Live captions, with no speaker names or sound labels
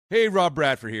Hey, Rob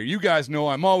Bradford here. You guys know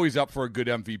I'm always up for a good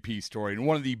MVP story, and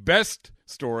one of the best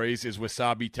stories is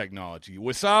Wasabi Technology.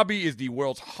 Wasabi is the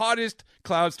world's hottest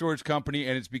cloud storage company,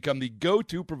 and it's become the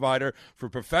go-to provider for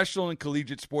professional and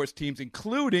collegiate sports teams,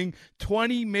 including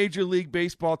 20 Major League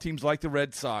Baseball teams like the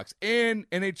Red Sox and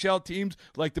NHL teams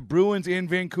like the Bruins and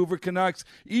Vancouver Canucks.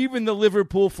 Even the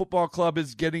Liverpool Football Club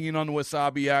is getting in on the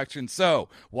Wasabi action. So,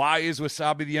 why is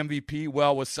Wasabi the MVP?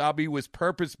 Well, Wasabi was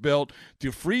purpose-built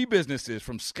to free businesses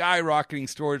from skyrocketing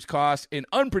storage costs and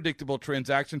unpredictable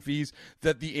transaction fees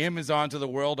that the Amazons of the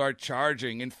world are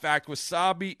charging. In fact,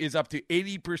 Wasabi is up to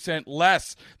 80%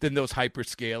 less than those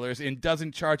hyperscalers and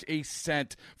doesn't charge a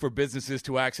cent for businesses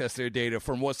to access their data.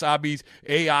 From Wasabi's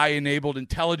AI-enabled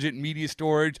intelligent media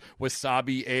storage,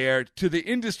 Wasabi Air, to the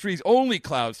industry's only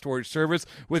cloud storage service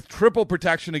with triple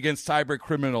protection against cyber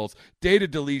criminals, data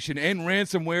deletion, and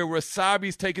ransomware,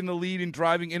 Wasabi's taken the lead in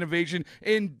driving innovation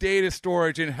in data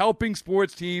storage and helping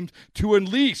sports teams to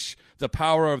unleash the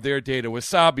power of their data.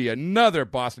 Wasabi, another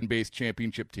Boston-based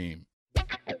championship team.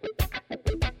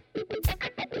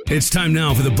 It's time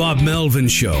now for the Bob Melvin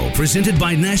Show, presented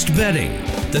by Nest Bedding.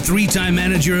 The three-time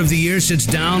Manager of the Year sits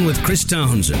down with Chris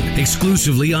Townsend,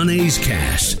 exclusively on A's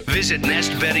Cast. Visit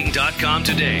nestbedding.com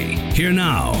today. Here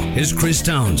now is Chris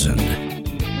Townsend.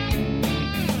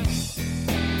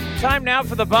 Time now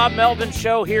for the Bob Melvin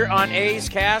Show here on A's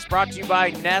Cast, brought to you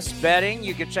by Nest Bedding.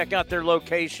 You can check out their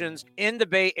locations in the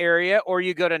Bay Area, or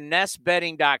you go to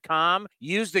nestbedding.com.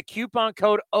 Use the coupon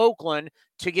code Oakland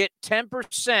to get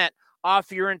 10%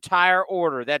 off your entire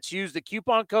order. That's use the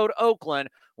coupon code Oakland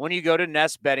when you go to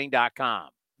nestbedding.com.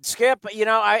 Skip,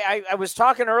 I was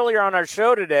talking earlier on our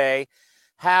show today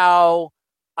how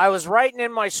I was writing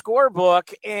in my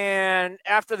scorebook and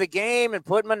after the game and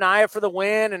putting Manaea for the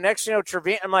win, and next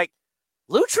Trevino, I'm like,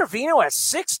 Lou Trevino has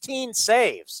 16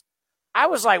 saves. I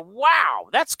was like, wow,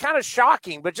 that's kind of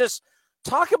shocking. But just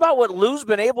talk about what Lou's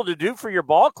been able to do for your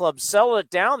ball club, sell it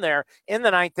down there in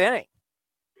the ninth inning.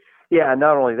 Yeah,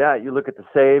 not only that, you look at the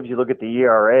saves, you look at the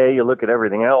ERA, you look at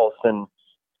everything else. And,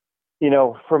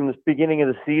 from the beginning of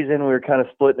the season, we were kind of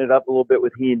splitting it up a little bit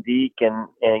with he and Deke. And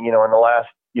in the last,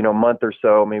 month or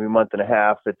so, maybe month and a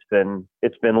half, it's been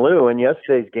Lou. And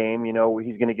yesterday's game, he's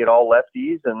going to get all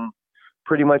lefties and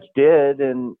pretty much did.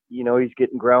 And, he's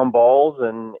getting ground balls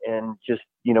and just,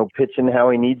 pitching how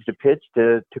he needs to pitch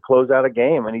to close out a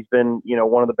game. And he's been,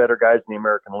 one of the better guys in the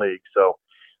American League. So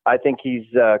I think he's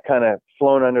kind of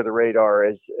flown under the radar,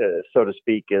 as so to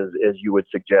speak, as you would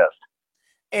suggest.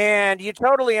 And you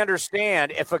totally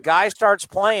understand if a guy starts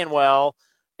playing well,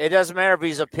 it doesn't matter if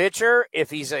he's a pitcher, if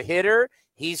he's a hitter,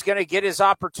 he's going to get his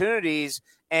opportunities.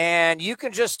 And you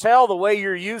can just tell the way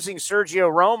you're using Sergio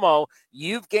Romo,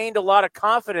 you've gained a lot of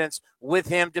confidence with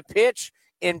him to pitch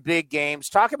in big games.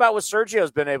 Talk about what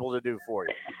Sergio's been able to do for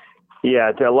you.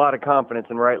 Yeah, it's a lot of confidence,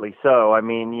 and rightly so. I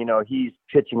mean, he's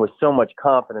pitching with so much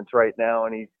confidence right now,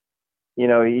 and he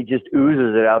just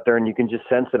oozes it out there, and you can just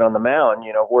sense it on the mound,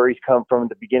 where he's come from at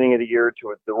the beginning of the year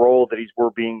to the role that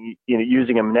we're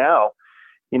using him now.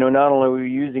 Not only are we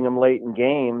using him late in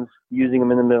games, using him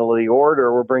in the middle of the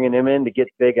order, we're bringing him in to get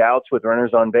big outs with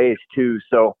runners on base too.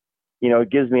 So,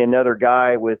 it gives me another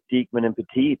guy with Diekman and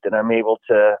Petit that I'm able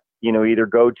to, either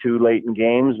go to late in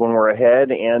games when we're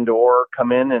ahead and or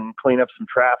come in and clean up some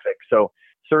traffic. So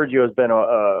Sergio has been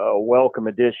a welcome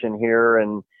addition here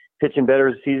and pitching better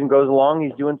as the season goes along.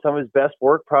 He's doing some of his best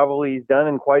work probably he's done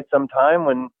in quite some time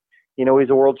when, he's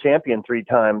a world champion 3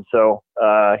 times. So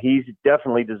he's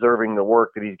definitely deserving the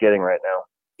work that he's getting right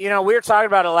now. We were talking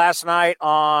about it last night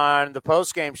on the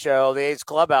postgame show, the A's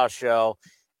Clubhouse show.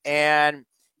 And,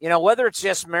 whether it's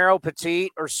just Mero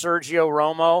Petit or Sergio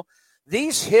Romo,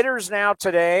 these hitters now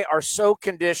today are so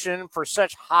conditioned for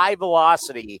such high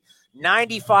velocity,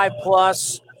 95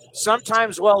 plus,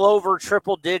 sometimes well over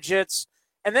triple digits.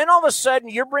 And then all of a sudden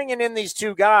you're bringing in these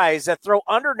two guys that throw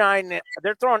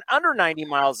they're throwing under 90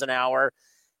 miles an hour.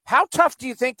 How tough do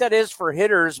you think that is for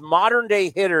hitters, modern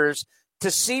day hitters,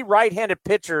 to see right-handed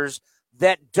pitchers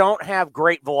that don't have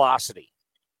great velocity?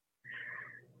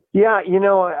 Yeah,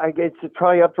 it's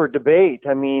probably up for debate.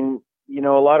 I mean, a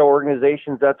lot of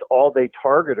organizations, that's all they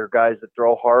target are guys that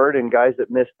throw hard and guys that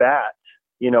miss bats.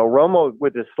 Romo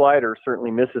with his slider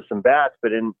certainly misses some bats,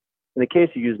 but in the case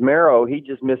of Yusmero, he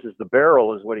just misses the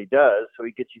barrel is what he does. So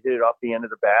he gets you hit it off the end of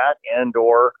the bat and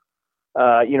or,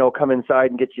 come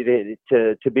inside and get you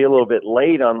to be a little bit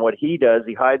late on what he does.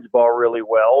 He hides the ball really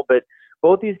well, but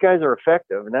both these guys are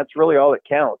effective, and that's really all that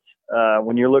counts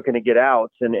when you're looking to get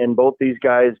outs. And both these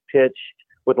guys pitch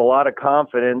with a lot of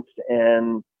confidence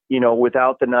and,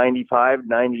 without the 95,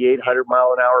 98,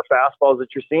 100-mile-an-hour fastballs that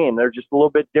you're seeing. They're just a little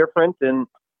bit different. And,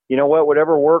 you know what,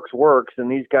 whatever works,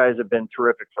 and these guys have been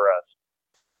terrific for us.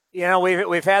 You know,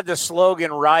 we've had the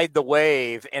slogan "Ride the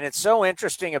Wave," and it's so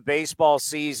interesting. A baseball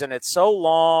season, it's so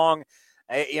long.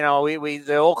 You know, we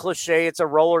the old cliche, it's a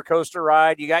roller coaster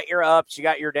ride. You got your ups, you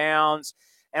got your downs,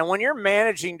 and when you're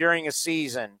managing during a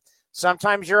season,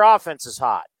 sometimes your offense is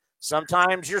hot,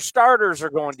 sometimes your starters are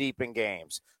going deep in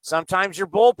games, sometimes your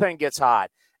bullpen gets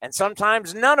hot, and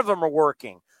sometimes none of them are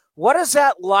working. What is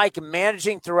that like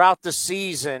managing throughout the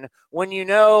season when you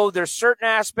know there's certain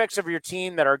aspects of your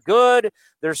team that are good,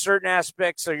 there's certain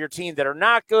aspects of your team that are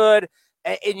not good,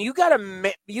 and you got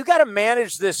to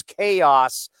manage this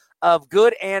chaos of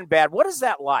good and bad? What is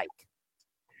that like?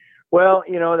 Well,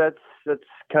 you know, that's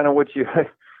kind of what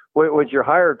you're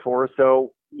hired for.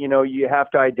 So, you know, you have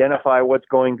to identify what's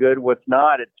going good, what's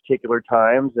not at particular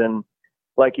times. And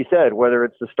like you said, whether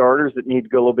it's the starters that need to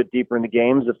go a little bit deeper in the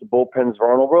games, if the bullpen's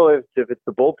vulnerable, if it's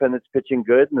the bullpen that's pitching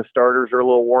good and the starters are a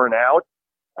little worn out,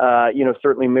 you know,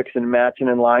 certainly mixing and matching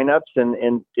in lineups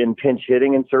and pinch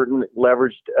hitting in certain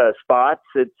leveraged spots,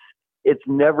 it's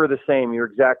never the same. You're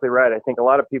exactly right. I think a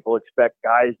lot of people expect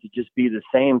guys to just be the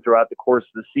same throughout the course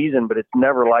of the season, but it's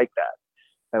never like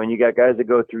that. I mean, you got guys that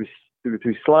go through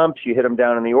slumps, you hit them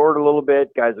down in the order a little bit,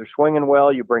 guys are swinging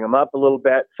well, you bring them up a little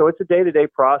bit. So it's a day-to-day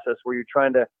process where you're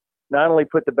trying to not only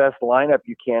put the best lineup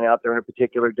you can out there in a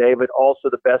particular day, but also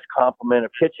the best complement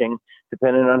of pitching,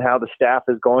 depending on how the staff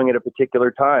is going at a particular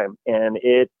time. And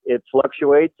it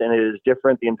fluctuates, and it is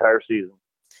different the entire season.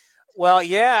 Well,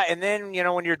 yeah, and then, you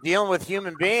know, when you're dealing with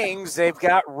human beings, they've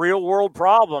got real-world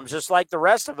problems, just like the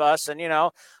rest of us. And, you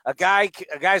know, a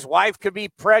guy's wife could be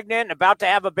pregnant and about to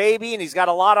have a baby, and he's got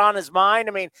a lot on his mind.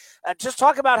 I mean, just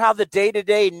talk about how the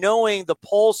day-to-day, knowing the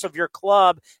pulse of your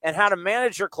club and how to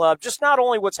manage your club, just not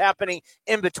only what's happening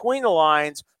in between the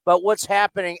lines, but what's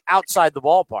happening outside the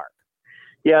ballpark.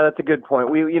 Yeah, that's a good point.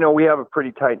 We have a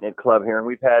pretty tight-knit club here, and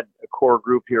we've had a core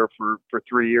group here for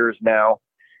 3 years now.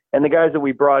 And the guys that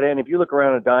we brought in, if you look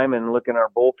around a diamond and look in our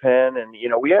bullpen, and, you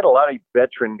know, we had a lot of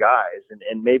veteran guys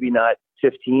and maybe not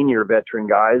 15-year veteran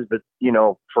guys, but, you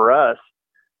know, for us,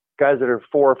 guys that are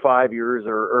 4 or 5 years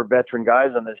are veteran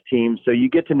guys on this team. So you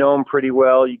get to know them pretty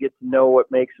well. You get to know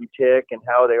what makes them tick and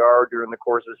how they are during the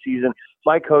course of the season.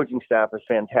 My coaching staff is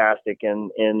fantastic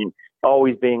and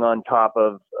always being on top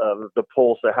of the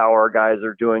pulse of how our guys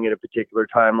are doing at a particular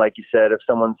time. Like you said, if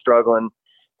someone's struggling,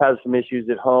 has some issues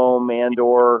at home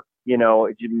or, you know,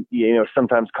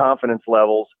 sometimes confidence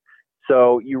levels.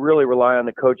 So you really rely on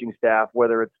the coaching staff,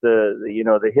 whether it's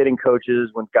the hitting coaches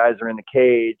when guys are in the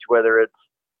cage, whether it's,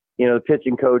 you know, the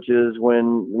pitching coaches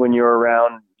when you're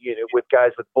around, you know, with guys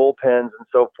with bullpens and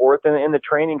so forth, and the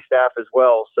training staff as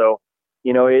well. So,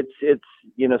 you know, it's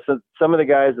you know, so some of the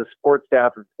guys, the support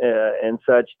staff and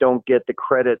such, don't get the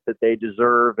credit that they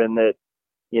deserve, and that,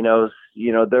 you know,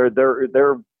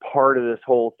 they're part of this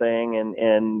whole thing,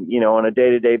 and you know, on a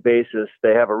day-to-day basis,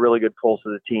 they have a really good pulse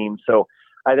of the team. So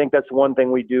I think that's one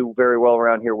thing we do very well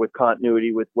around here with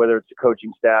continuity, with whether it's the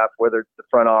coaching staff, whether it's the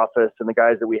front office, and the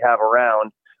guys that we have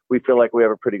around. We feel like we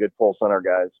have a pretty good pulse on our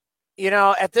guys. You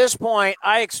know, at this point,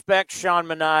 I expect Sean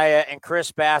Manaea and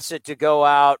Chris Bassitt to go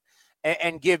out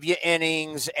and give you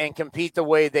innings and compete the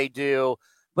way they do.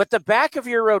 But the back of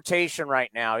your rotation right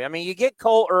now, I mean, you get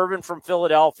Cole Irvin from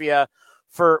Philadelphia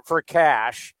for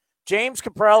cash. James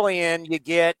Kaprielian you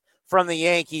get from the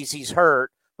Yankees. He's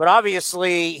hurt, but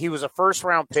obviously he was a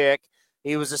first-round pick.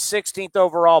 He was a 16th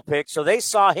overall pick, so they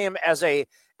saw him as a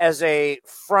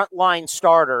frontline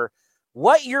starter.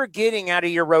 What you're getting out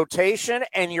of your rotation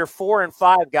and your 4 and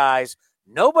 5 guys,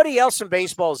 nobody else in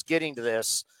baseball is getting to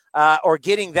this or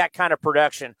getting that kind of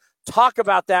production. Talk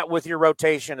about that with your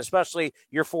rotation, especially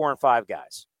your 4 and 5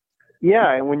 guys.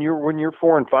 Yeah, and when your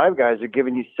 4 and 5 guys are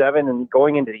giving you 7 and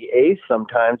going into the 8th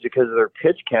sometimes because of their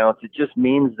pitch counts, it just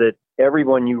means that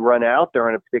everyone you run out there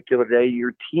on a particular day,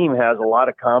 your team has a lot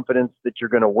of confidence that you're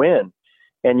going to win.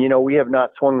 And, you know, we have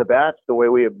not swung the bats the way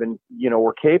we have been, you know,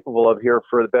 we're capable of here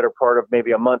for the better part of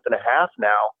maybe a month and a half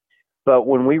now. But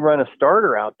when we run a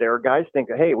starter out there, guys think,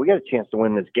 hey, we got a chance to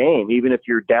win this game, even if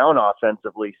you're down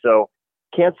offensively. So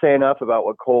can't say enough about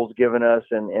what Cole's given us.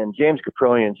 And James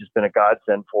Kaprielian's just been a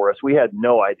godsend for us. We had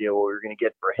no idea what we were going to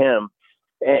get for him.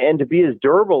 And to be as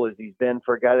durable as he's been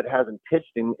for a guy that hasn't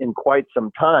pitched in quite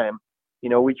some time, you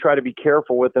know, we try to be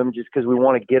careful with him just because we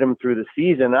want to get him through the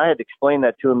season. I had to explain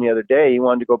that to him the other day. He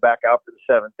wanted to go back out for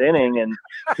the 7th inning and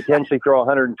potentially throw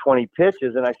 120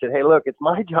 pitches. And I said, hey, look, it's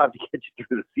my job to get you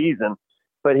through the season.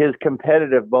 But his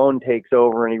competitive bone takes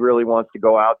over, and he really wants to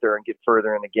go out there and get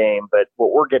further in the game. But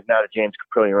what we're getting out of James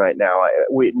Kaprielian right now,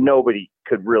 nobody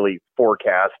could really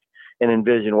forecast and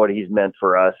envision what he's meant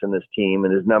for us and this team,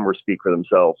 and his numbers speak for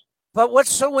themselves. But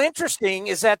what's so interesting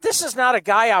is that this is not a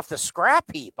guy off the scrap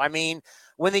heap. I mean,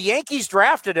 when the Yankees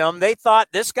drafted him, they thought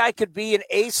this guy could be an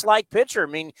ace-like pitcher. I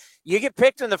mean, you get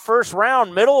picked in the first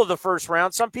round, middle of the first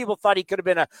round. Some people thought he could have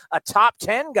been a top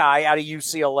 10 guy out of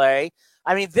UCLA.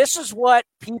 I mean, this is what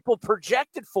people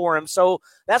projected for him. So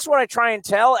that's what I try and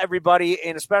tell everybody,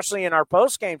 and especially in our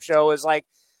post-game show, is like,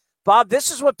 Bob, this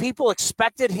is what people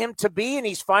expected him to be, and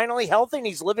he's finally healthy, and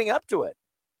he's living up to it.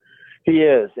 He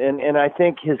is, and I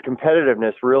think his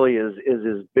competitiveness really is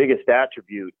his biggest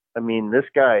attribute. I mean, this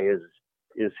guy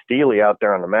is steely out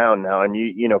there on the mound now, and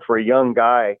you know, for a young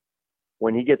guy,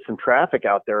 when he gets some traffic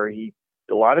out there, he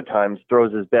a lot of times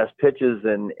throws his best pitches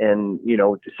and you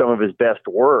know, some of his best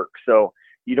work. So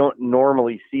you don't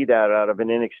normally see that out of an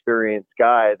inexperienced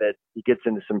guy, that he gets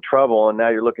into some trouble and now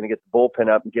you're looking to get the bullpen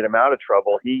up and get him out of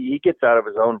trouble. He gets out of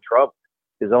his own trouble,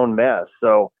 his own mess.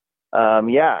 So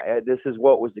this is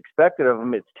what was expected of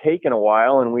him. It's taken a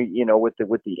while, and we, you know, with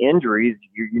the injuries,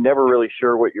 you're never really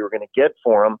sure what you were going to get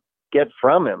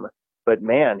from him. But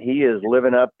man, he is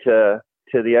living up to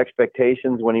the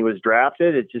expectations when he was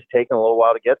drafted. It's just taken a little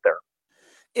while to get there.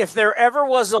 If there ever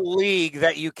was a league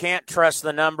that you can't trust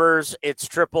the numbers, it's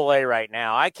AAA right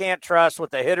now. I can't trust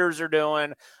what the hitters are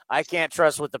doing. I can't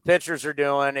trust what the pitchers are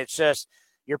doing. It's just,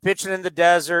 you're pitching in the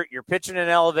desert, you're pitching in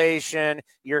elevation,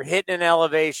 you're hitting in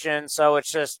elevation. So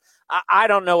it's just, I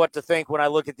don't know what to think when I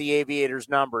look at the Aviators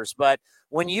numbers. But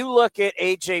when you look at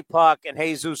A.J. Puck and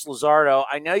Jesus Luzardo,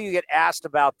 I know you get asked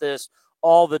about this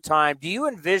all the time. Do you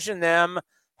envision them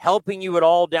helping you at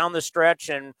all down the stretch?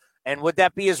 And would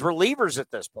that be as relievers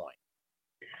at this point?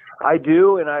 I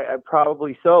do, and I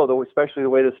probably so, though, especially the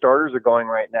way the starters are going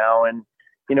right now. And,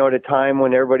 you know, at a time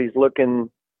when everybody's looking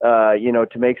to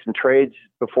make some trades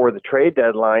before the trade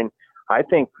deadline, I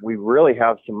think we really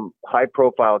have some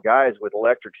high-profile guys with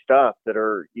electric stuff that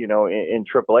are, you know, in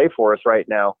AAA for us right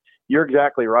now. You're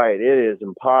exactly right. It is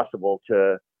impossible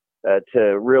to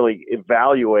really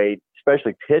evaluate,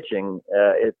 especially pitching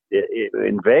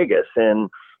in Vegas. And,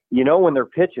 you know, when they're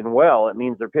pitching well, it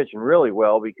means they're pitching really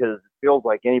well, because it feels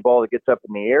like any ball that gets up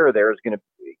in the air there is going to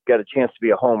get a chance to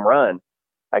be a home run.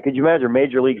 Could you imagine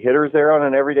major league hitters there on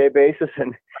an everyday basis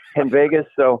in Vegas?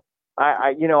 So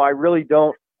I really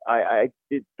don't.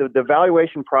 The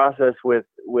evaluation process with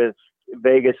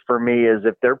Vegas for me is,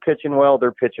 if they're pitching well,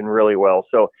 they're pitching really well.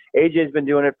 So AJ's been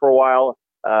doing it for a while.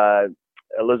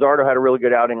 Luzardo had a really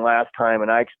good outing last time,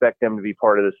 and I expect them to be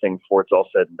part of this thing before it's all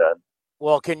said and done.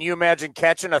 Well, can you imagine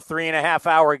catching a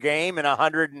 3.5-hour game in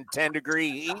 110-degree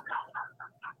heat?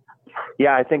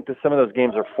 Yeah, I think that some of those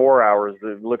games are 4 hours.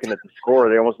 Looking at the score,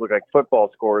 they almost look like football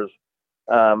scores,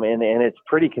 and it's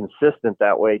pretty consistent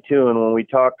that way too. And when we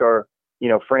talked to our, you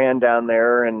know, Fran down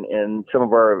there and some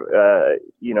of our,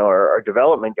 our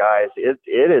development guys, it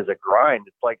is a grind.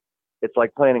 It's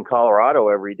like playing in Colorado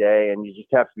every day, and you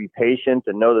just have to be patient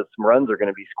and know that some runs are going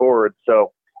to be scored.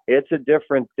 So it's a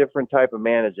different type of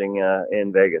managing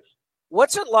in Vegas.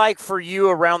 What's it like for you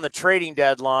around the trading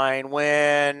deadline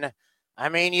when, I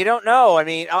mean, you don't know. I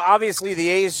mean, obviously the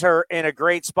A's are in a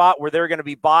great spot where they're going to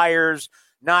be buyers,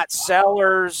 not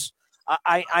sellers.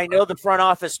 I know the front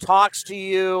office talks to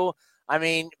you. I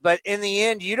mean, but in the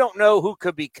end, you don't know who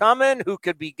could be coming, who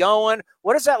could be going.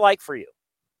 What is that like for you?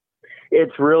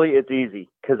 It's easy,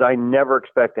 because I never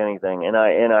expect anything. And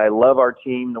I love our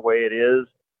team the way it is.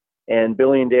 And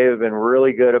Billy and Dave have been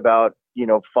really good about, you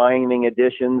know, finding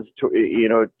additions to, you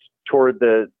know, toward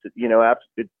the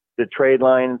after the trade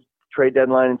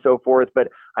deadline and so forth. But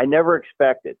I never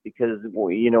expect it, because,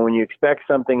 you know, when you expect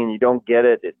something and you don't get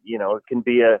it, it can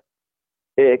be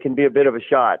a bit of a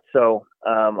shot. So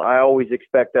I always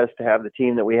expect us to have the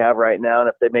team that we have right now. And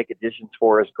if they make additions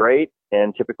for us, great.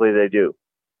 And typically they do.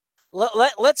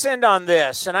 Let's end on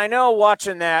this. And I know,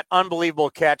 watching that unbelievable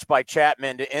catch by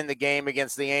Chapman to end the game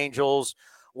against the Angels,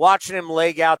 watching him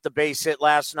leg out the base hit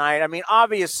last night, I mean,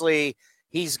 obviously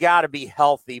he's got to be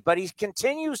healthy, but he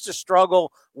continues to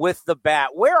struggle with the bat.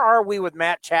 Where are we with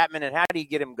Matt Chapman, and how do you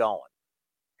get him going?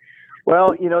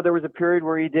 Well, you know, there was a period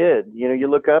where he did. You know, you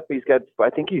look up, I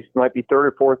think he might be third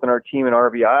or fourth in our team in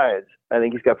RBIs. I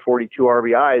think he's got 42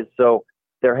 RBIs. So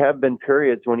there have been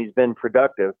periods when he's been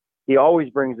productive. He always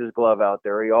brings his glove out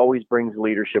there. He always brings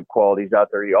leadership qualities out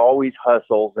there. He always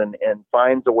hustles and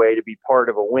finds a way to be part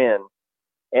of a win.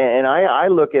 And I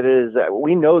look at it as that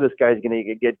we know this guy's going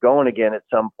to get going again at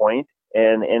some point.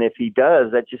 And if he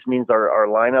does, that just means our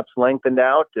lineup's lengthened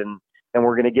out and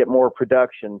we're going to get more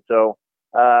production. So,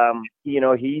 you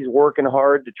know, he's working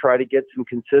hard to try to get some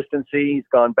consistency. He's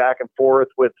gone back and forth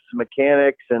with some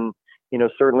mechanics, and, you know,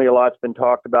 certainly a lot's been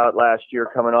talked about last year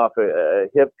coming off a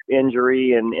hip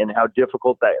injury and how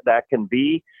difficult that can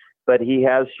be. but he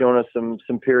has shown us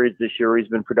some periods this year where he's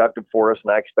been productive for us,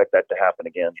 and I expect that to happen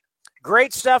again.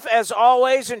 Great stuff as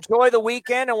always. Enjoy the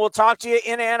weekend, and we'll talk to you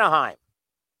in Anaheim.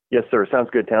 Yes, sir. Sounds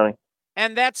good, Tony.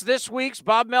 And that's this week's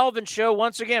Bob Melvin Show.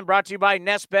 Once again, brought to you by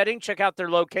Nest Betting. Check out their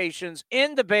locations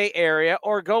in the Bay Area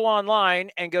or go online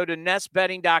and go to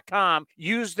nestbetting.com.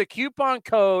 Use the coupon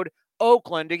code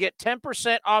Oakland to get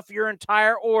 10% off your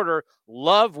entire order.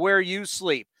 Love where you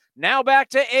sleep. Now back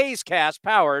to A's Cast,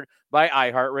 powered by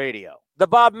iHeartRadio. The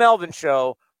Bob Melvin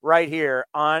Show right here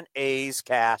on A's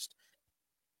Cast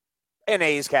and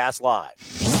A's Cast Live.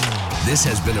 This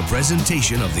has been a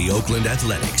presentation of the Oakland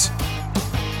Athletics.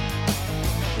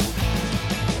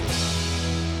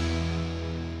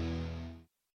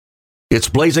 It's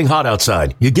blazing hot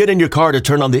outside. You get in your car to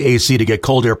turn on the AC to get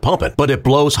cold air pumping, but it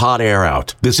blows hot air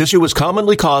out. This issue is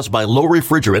commonly caused by low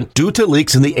refrigerant due to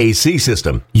leaks in the AC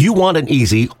system. You want an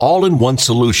easy, all-in-one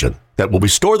solution that will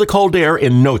restore the cold air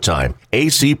in no time.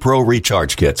 AC Pro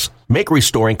Recharge Kits make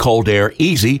restoring cold air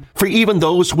easy for even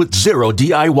those with zero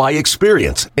DIY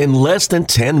experience in less than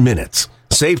 10 minutes.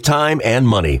 Save time and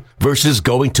money versus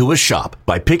going to a shop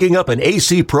by picking up an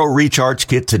AC Pro Recharge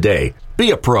Kit today.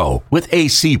 Be a pro with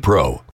AC Pro.